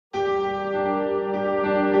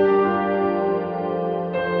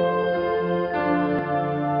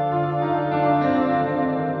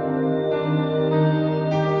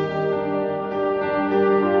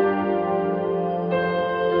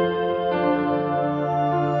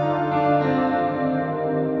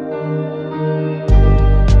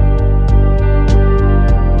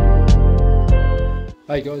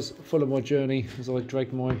Hey guys, follow my journey as I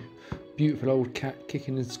drag my beautiful old cat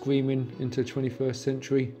kicking and screaming into the 21st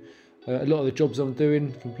century. A lot of the jobs I'm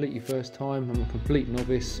doing, completely first time. I'm a complete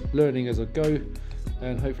novice, learning as I go,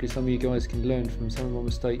 and hopefully some of you guys can learn from some of my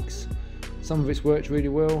mistakes. Some of it's worked really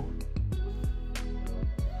well,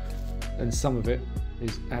 and some of it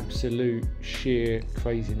is absolute sheer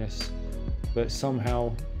craziness, but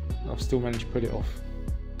somehow I've still managed to pull it off.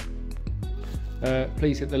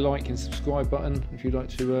 Please hit the like and subscribe button if you'd like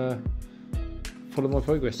to follow my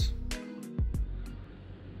progress.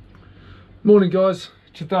 Morning guys,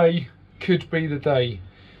 today could be the day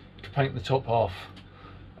to paint the top half.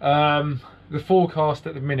 The forecast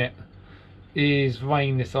at the minute is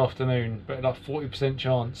rain this afternoon, but like 40%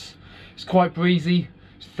 chance. It's quite breezy.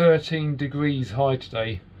 It's 13 degrees high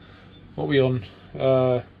today. What are we on?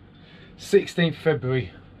 16th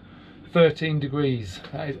February. 13 degrees.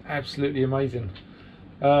 That is absolutely amazing.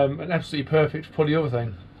 And absolutely perfect for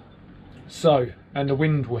polyurethane. So, and the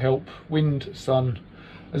wind will help. Wind, sun,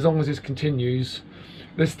 as long as this continues.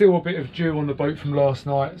 There's still a bit of dew on the boat from last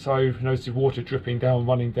night, so you notice the water dripping down,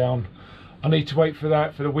 running down. I need to wait for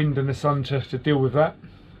that, for the wind and the sun to deal with that.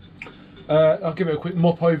 I'll give it a quick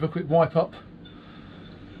mop over, quick wipe up.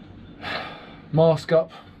 Mask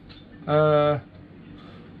up. I'm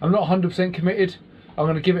not 100% committed. I'm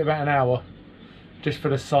going to give it about an hour just for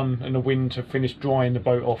the sun and the wind to finish drying the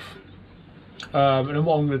boat off. And then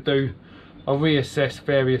what I'm going to do, I'll reassess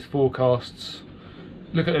various forecasts,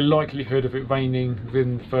 look at the likelihood of it raining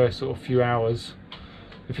within the first sort of few hours.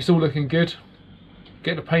 If it's all looking good,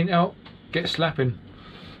 get the paint out, get slapping.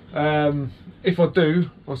 If I do,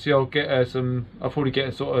 obviously I'll get I'll probably get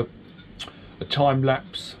a sort of a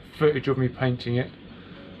time-lapse footage of me painting it.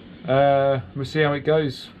 We'll see how it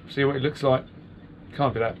goes, see what it looks like.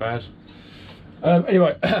 Can't be that bad.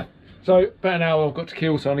 Anyway, so about an hour I've got to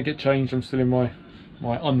kill, so I'm gonna get changed. I'm still in my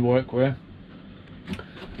unwork wear.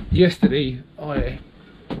 Yesterday I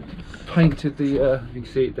painted the you can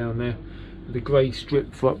see it down there, the grey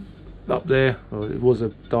strip up there. Well, it was a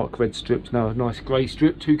dark red strip, now a nice grey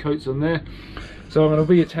strip, 2 coats on there. So I'm going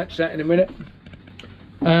to reattach that in a minute.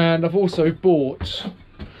 And I've also bought,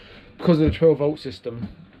 because of the 12 volt system,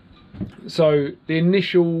 so the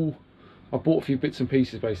initial, I bought a few bits and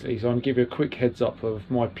pieces basically, so I'm going to give you a quick heads up of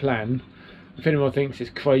my plan. If anyone thinks it's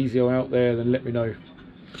crazy or out there, then let me know.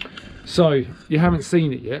 So you haven't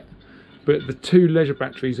seen it yet, but the 2 leisure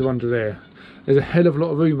batteries are under there. There's a hell of a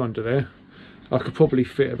lot of room under there. I could probably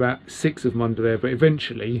fit about 6 of them under there, but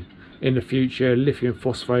eventually in the future, lithium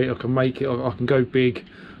phosphate, I can make it, I can go big.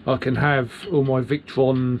 I can have all my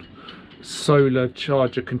Victron solar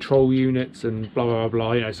charger control units and blah blah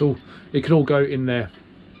blah, you know, it's all, it can all go in there.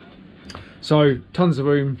 So tons of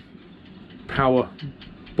room, power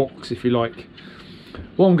box if you like.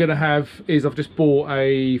 What I'm going to have is, I've just bought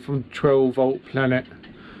from 12 volt Planet,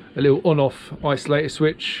 a little on-off isolator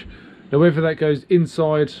switch. Now whether that goes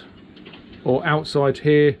inside or outside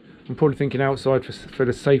here, I'm probably thinking outside for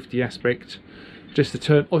the safety aspect, just to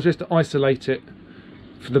turn, or just to isolate it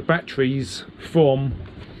for the batteries from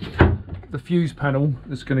the fuse panel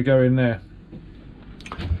that's going to go in there.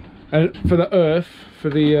 And for the earth, for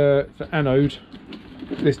the anode,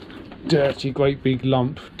 this dirty great big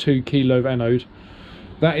lump, 2 kilo anode,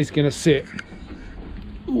 that is going to sit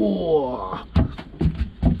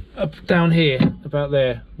up down here, about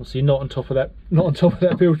there. Obviously not on top of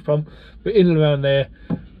that bilge pump, but in and around there,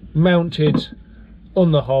 mounted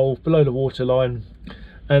on the hole below the water line.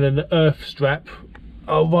 And then the earth strap,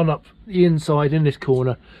 I'll run up the inside in this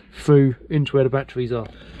corner through into where the batteries are.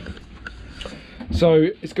 So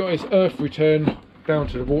it's got its earth return down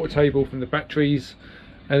to the water table from the batteries,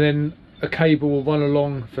 and then a cable will run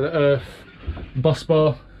along for the earth bus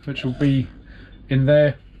bar, which will be in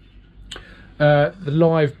there. The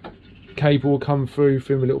live cable will come through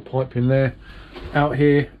a little pipe in there, out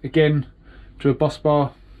here again to a bus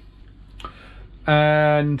bar,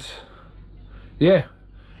 and yeah,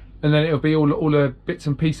 and then it'll be all the bits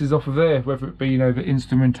and pieces off of there, whether it be, you know, the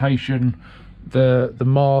instrumentation, the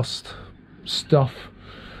mast stuff,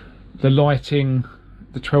 the lighting,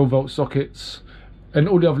 the 12 volt sockets, and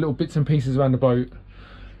all the other little bits and pieces around the boat.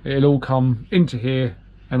 It'll all come into here,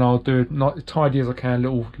 and I'll do it not as tidy as I can,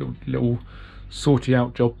 little sorting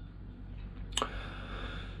out job.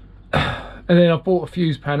 And then I bought a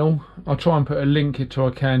fuse panel. I'll try and put a link until I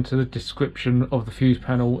can to the description of the fuse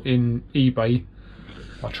panel in eBay.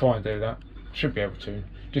 I'll try and do that. Should be able to,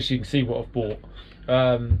 just so you can see what I've bought.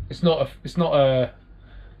 It's not a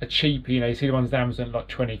cheap, you know, you see the ones on Amazon like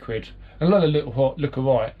 20 quid. And a lot of little hot look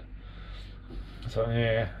alright. So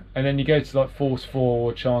yeah, and then you go to like Force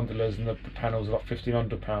 4 or Chandler's, and the panels are like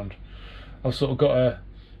 £1,500. I've sort of got a,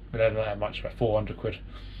 I don't know how much, about 400 quid.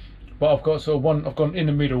 But I've got sort of one, I've gone in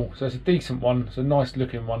the middle, so it's a decent one, it's a nice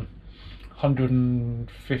looking one. £150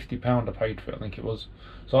 I paid for it, I think it was.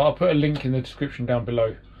 So I'll put a link in the description down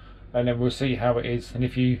below, and then we'll see how it is. And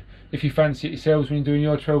if you fancy it yourselves when you're doing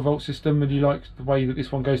your 12-volt system and you like the way that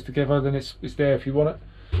this one goes together, then it's there if you want it.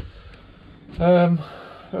 What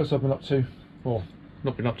else I've been up to? Well,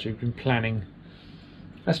 not been up to, been planning.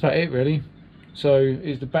 That's about it really. So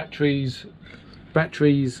it's the batteries,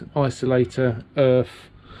 isolator, earth,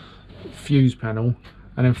 fuse panel,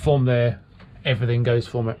 and then from there everything goes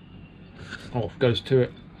from it, or goes to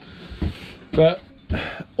it. But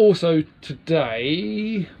also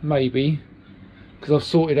today, maybe, because I've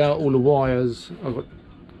sorted out all the wires, I've got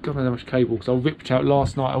God knows how much cable, because I ripped out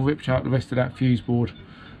last night, I ripped out the rest of that fuse board,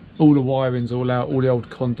 all the wiring's all out, all the old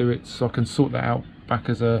conduits, so I can sort that out back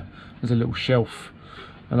as a little shelf,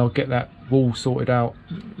 and I'll get that wall sorted out,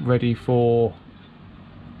 ready for,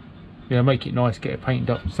 you know, make it nice, get it painted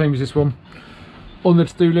up. Same as this one, on the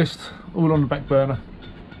to-do list, all on the back burner.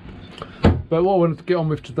 But what I wanted to get on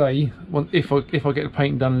with today, if I get the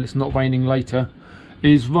painting done and it's not raining later,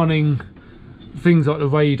 is running things like the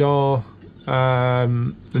radar,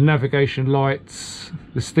 the navigation lights,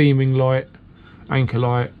 the steaming light, anchor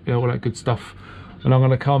light, you know, all that good stuff. And I'm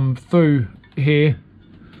going to come through here,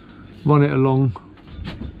 run it along.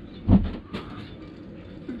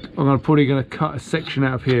 I'm probably going to cut a section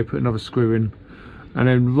out of here, put another screw in, and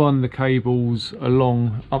then run the cables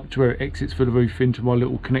along up to where it exits for the roof into my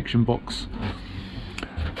little connection box.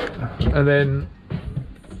 And then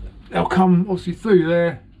they'll come obviously through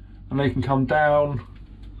there, and they can come down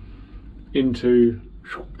into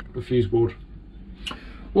the fuse board.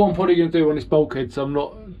 What I'm probably going to do on this bulkhead, so I'm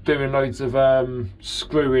not doing loads of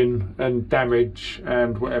screwing and damage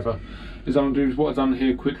and whatever, is I'm going to do what I've done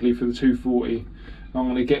here quickly for the 240. I'm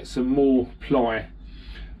going to get some more ply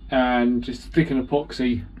and just thicken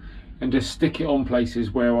epoxy and just stick it on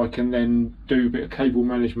places where I can then do a bit of cable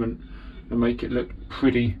management and make it look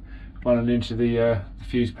pretty running into the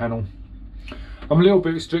fuse panel. I'm a little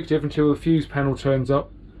bit restrictive until the fuse panel turns up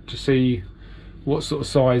to see what sort of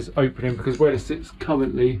size opening, because where it sits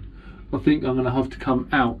currently, I think I'm going to have to come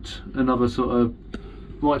out another sort of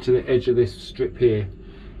right to the edge of this strip here,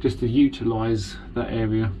 just to utilise that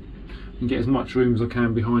area and get as much room as I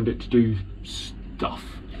can behind it to do stuff.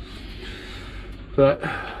 But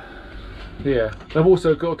yeah, I've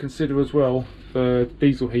also got to consider as well, the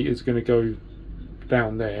diesel heater is going to go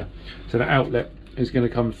down there, so the outlet is going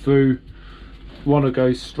to come through. One will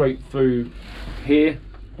go straight through here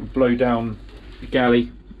and blow down the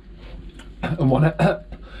galley, and one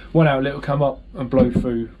outlet will come up and blow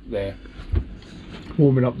through there,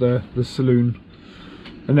 warming up the saloon,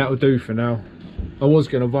 and that will do for now. I was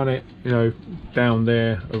going to run it, you know, down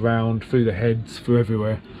there, around, through the heads, through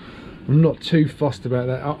everywhere. I'm not too fussed about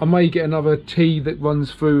that. I may get another T that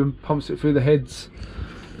runs through and pumps it through the heads,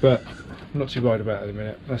 but I'm not too worried about it at the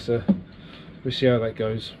minute. We'll see how that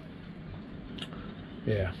goes.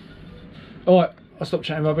 Yeah. Alright, I'll stop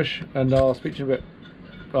chatting rubbish and I'll speak to you in a bit.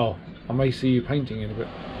 Oh, I may see you painting in a bit.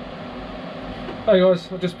 Hey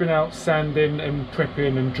guys, I've just been out sanding and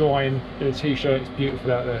prepping and drying in a t-shirt. It's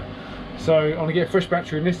beautiful out there. So I'm going to get a fresh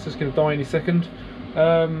battery in this, it's going to die any second.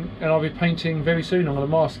 And I'll be painting very soon. I'm going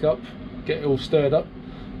to mask up, get it all stirred up,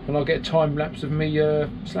 and I'll get a time lapse of me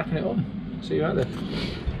slapping it on. See you out there.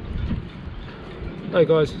 Hey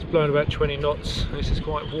guys, it's blowing about 20 knots. This is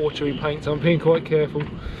quite watery paint, so I'm being quite careful.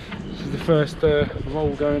 This is the first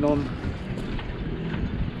roll going on.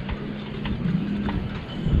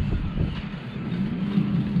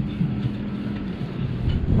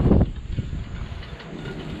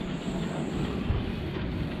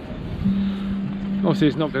 Obviously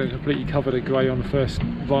it's not going to completely cover the grey on the first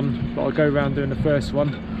run, but I'll go around doing the first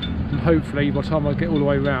one, and hopefully by the time I get all the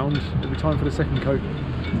way round it'll be time for the second coat.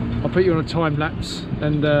 I'll put you on a time lapse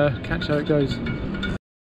and catch how it goes.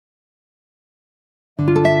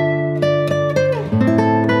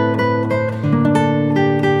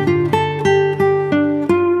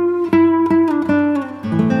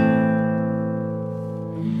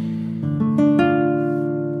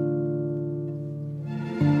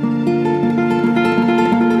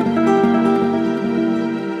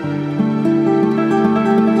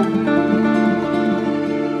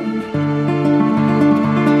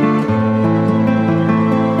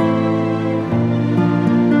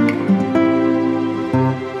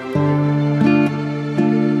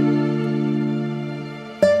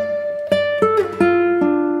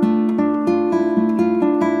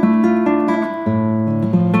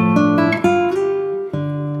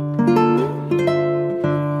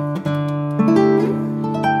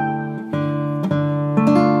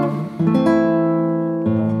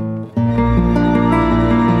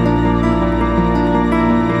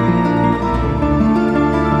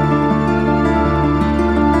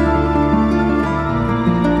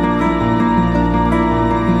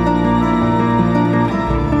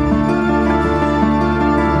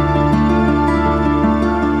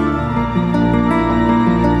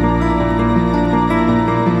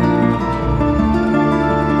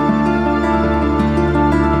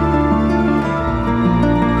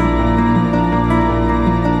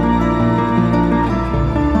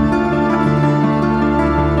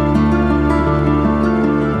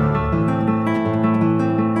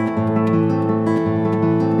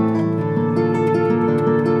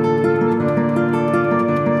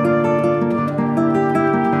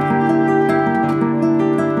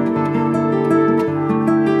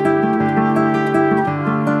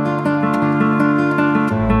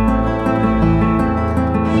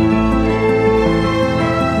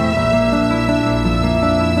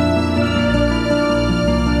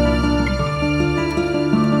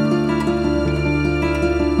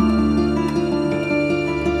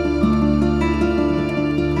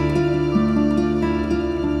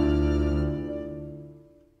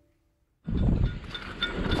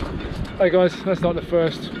 Hey guys, that's like the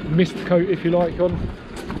first mist coat, if you like, on.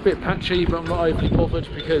 A bit patchy, but I'm not overly bothered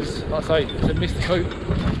because, like I say, it's a mist coat.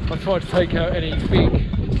 I've tried to take out any big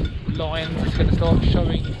lines that's going to start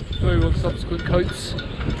showing through on subsequent coats.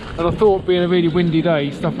 And I thought, being a really windy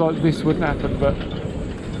day, stuff like this wouldn't happen, but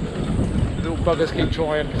little buggers keep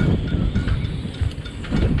trying.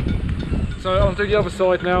 So I'll do the other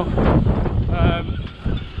side now.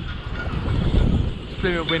 It's a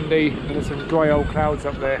bit windy and there's some grey old clouds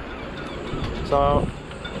up there. So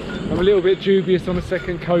I'm a little bit dubious on the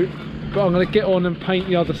second coat, but I'm going to get on and paint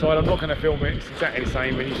the other side. I'm not going to film it, it's exactly the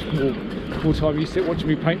same when you just walk all the time. You sit watching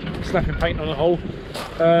me slapping paint on a hole.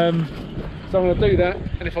 So I'm going to do that,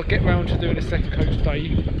 and if I get round to doing a second coat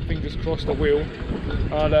today, fingers crossed I will,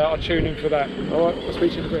 I'll tune in for that. Alright, I'll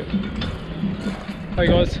speak to you in a bit. Hey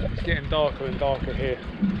guys, it's getting darker and darker here,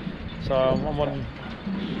 so I'm on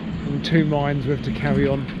 2 minds whether to carry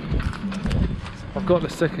on. I've got the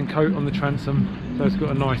second coat on the transom, so it's got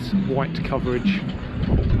a nice white coverage,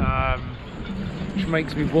 which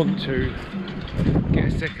makes me want to get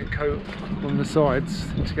a second coat on the sides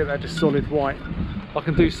to get that just solid white. I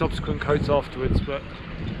can do subsequent coats afterwards, but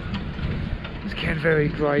it's getting very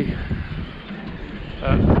grey.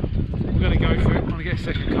 We're going to go for it. I'm going to get a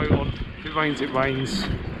second coat on. If it rains, it rains.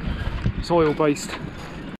 It's oil based.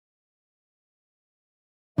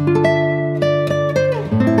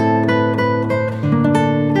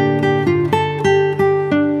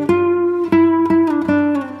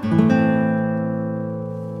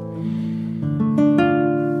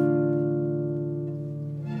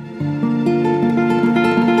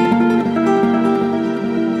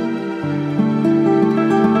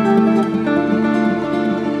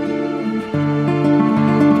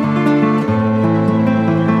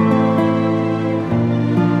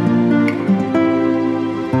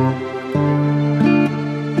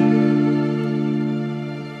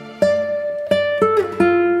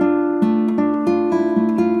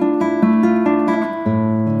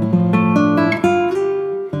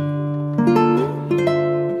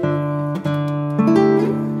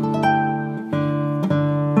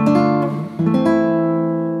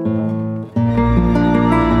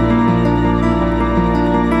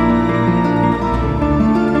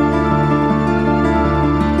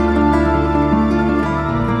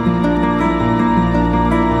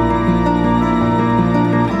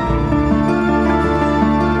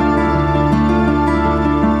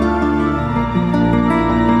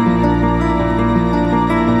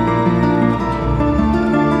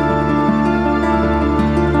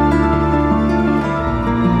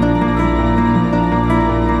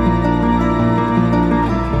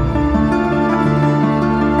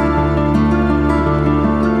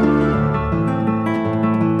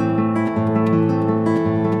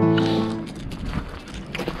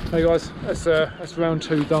 Hey guys, that's round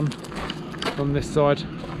 2 done on this side.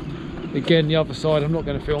 Again, the other side, I'm not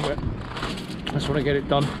going to film it. I just want to get it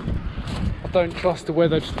done. I don't trust the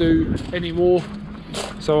weather to do any more,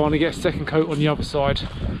 so I'm going to get a second coat on the other side.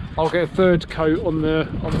 I'll get a third coat on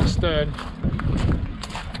the stern,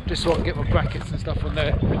 just so I can get my brackets and stuff on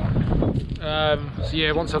there. So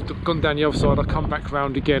yeah, once I've gone down the other side, I'll come back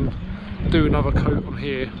around again, do another coat on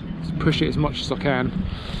here, push it as much as I can.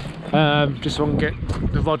 Just so I can get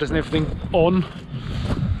the rudders and everything on,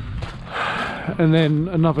 and then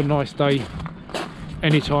another nice day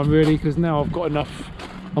anytime really, because now I've got enough.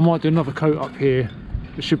 I might do another coat up here,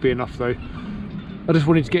 it should be enough though. I just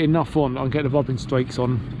wanted to get enough on and get the rubbing streaks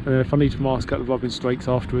on, and if I need to mask out the rubbing streaks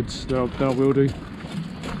afterwards, then I will do.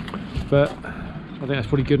 But I think that's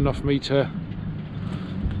probably good enough for me to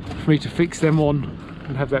fix them on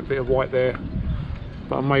and have that bit of white there.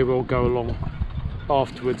 But I may well go along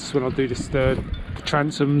afterwards when I do the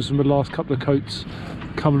transoms and the last couple of coats,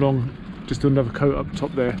 come along, just do another coat up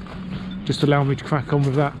top there, just to allow me to crack on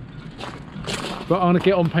with that. But I'm going to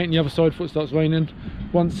get on painting the other side before it starts raining.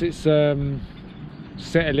 Once it's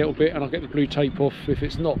set a little bit and I'll get the blue tape off, if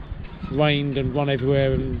it's not rained and run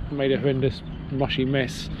everywhere and made a horrendous mushy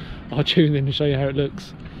mess, I'll tune in and show you how it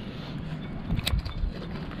looks.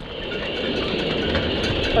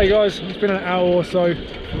 Hey guys, it's been an hour or so.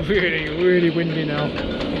 Really windy now,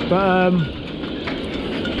 but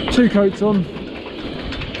 2 coats on.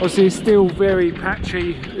 Obviously it's still very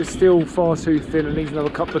patchy, it's still far too thin and needs another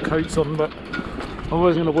couple of coats on, but I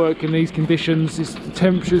wasn't going to work in these conditions. The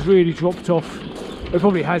temperature's really dropped off. It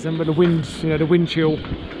probably hasn't, but the wind, you know, the wind chill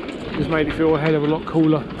has made it feel a hell of a lot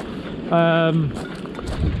cooler.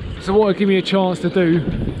 So what it'll give me a chance to do,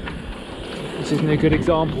 this isn't a good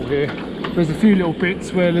example here, there's a few little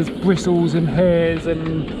bits where there's bristles and hairs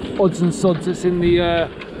and odds and sods that's in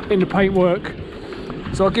the paintwork,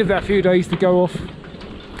 so I'll give that a few days to go off,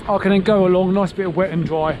 I can then go along, nice bit of wet and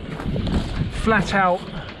dry, flat out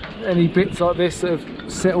any bits like this that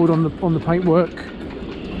have settled on the paintwork,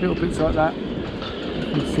 little bits like that.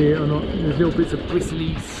 You can see it or not, there's little bits of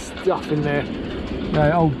bristly stuff in there,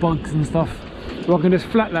 old bugs and stuff. So I can just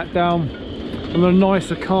flat that down on a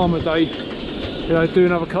nicer, calmer day, you know, do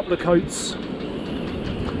another couple of coats,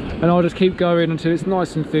 and I'll just keep going until it's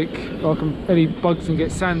nice and thick. Any bugs can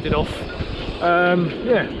get sanded off.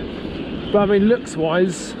 Yeah, but I mean, looks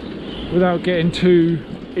wise, without getting too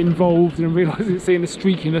involved and realising, seeing the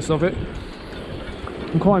streakiness of it,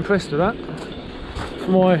 I'm quite impressed with that.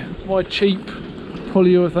 For my cheap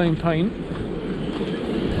polyurethane paint,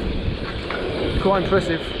 quite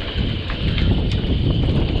impressive.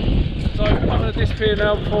 So I'm going to disappear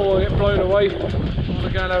now before I get blown away. I'm going to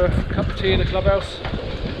go and have a cup of tea in the clubhouse,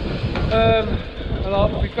 and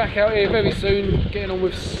I'll be back out here very soon, getting on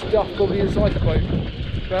with stuff probably inside the boat.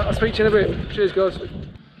 But I'll speak to you in a bit. Cheers, guys.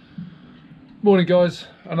 Morning, guys.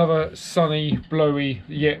 Another sunny, blowy,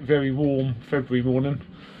 yet very warm February morning.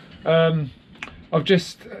 I've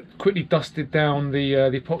just quickly dusted down the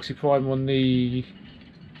epoxy primer on the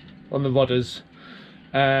rudders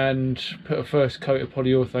and put a first coat of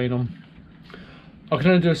polyurethane on. I can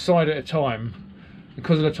only do a side at a time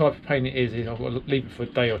because of the type of paint it is. I've got to leave it for a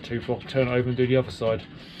day or two before I can turn it over and do the other side.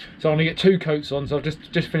 So I'm going to get 2 coats on. So I've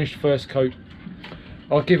just finished the first coat.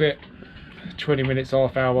 I'll give it 20 minutes,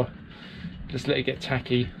 half hour, just let it get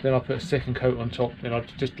tacky, then I'll put a second coat on top, then I'll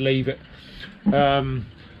just leave it.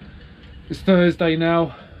 It's Thursday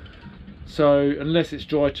now, so unless it's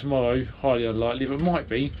dry tomorrow, highly unlikely, but it might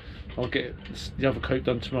be, I'll get the other coat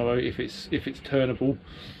done tomorrow if it's turnable.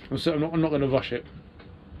 I'm not going to rush it.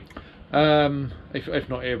 If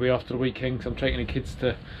not, it'll be after the weekend, because I'm taking the kids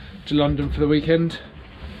to London for the weekend.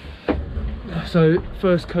 So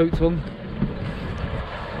first coat's on.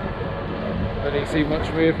 I didn't see much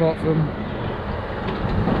of me apart from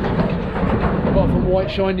white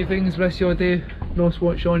shiny things. Bless your idea, nice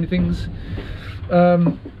white shiny things.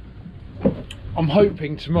 I'm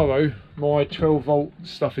hoping tomorrow my 12-volt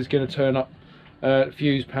stuff is going to turn up,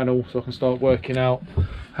 fuse panel, so I can start working out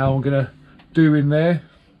how I'm going to do in there,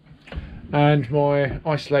 and my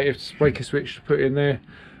isolated breaker switch to put in there,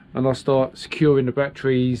 and I'll start securing the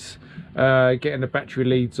batteries, getting the battery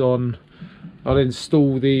leads on. I'll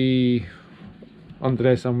install the under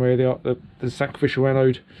there somewhere the sacrificial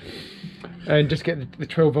anode, and just get the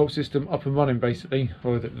 12-volt system up and running, basically,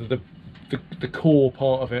 or the core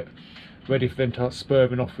part of it ready for them to start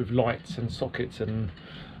spurring off with lights and sockets and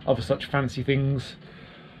other such fancy things.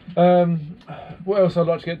 What else I'd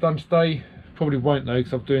like to get done today? Probably won't though,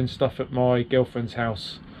 because I'm doing stuff at my girlfriend's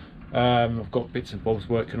house. I've got bits and bobs,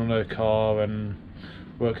 working on her car and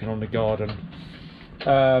working on the garden.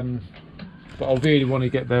 But I really want to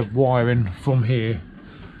get the wiring from here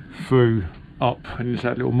through up and into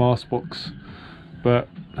that little mast box, but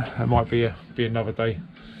it might be another day,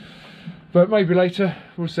 but maybe later,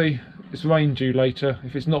 we'll see. It's rain due later.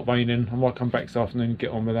 If it's not raining, I might come back this afternoon and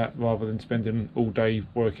get on with that rather than spending all day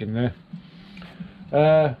working there.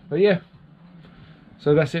 But yeah,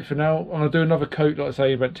 so that's it for now. I'm going to do another coat, like I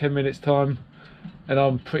say, in about 10 minutes time, and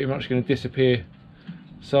I'm pretty much going to disappear.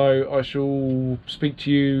 So I shall speak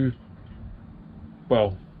to you,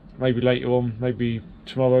 well, maybe later on, maybe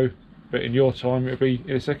tomorrow, but in your time it'll be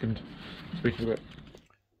in a second. Speaking of it.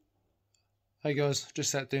 Hey guys,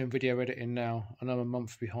 just sat doing video editing now. I know I'm a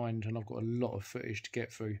month behind and I've got a lot of footage to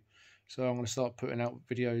get through. So I'm going to start putting out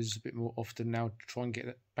videos a bit more often now to try and get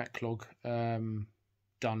that backlog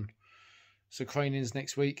done. So craning's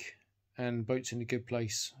next week and boat's in a good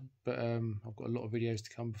place, but I've got a lot of videos to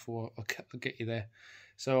come before I'll get you there.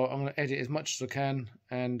 So I'm going to edit as much as I can,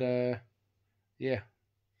 and yeah,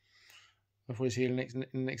 I'll probably see you the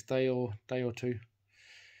next day or two.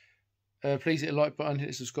 Please hit the like button, hit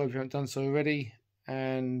the subscribe if you haven't done so already,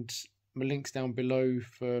 and my link's down below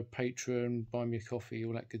for Patreon, buy me a coffee,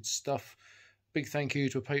 all that good stuff. Big thank you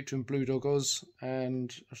to a patron, Blue Dog Oz,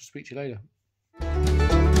 and I shall speak to you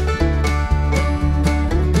later.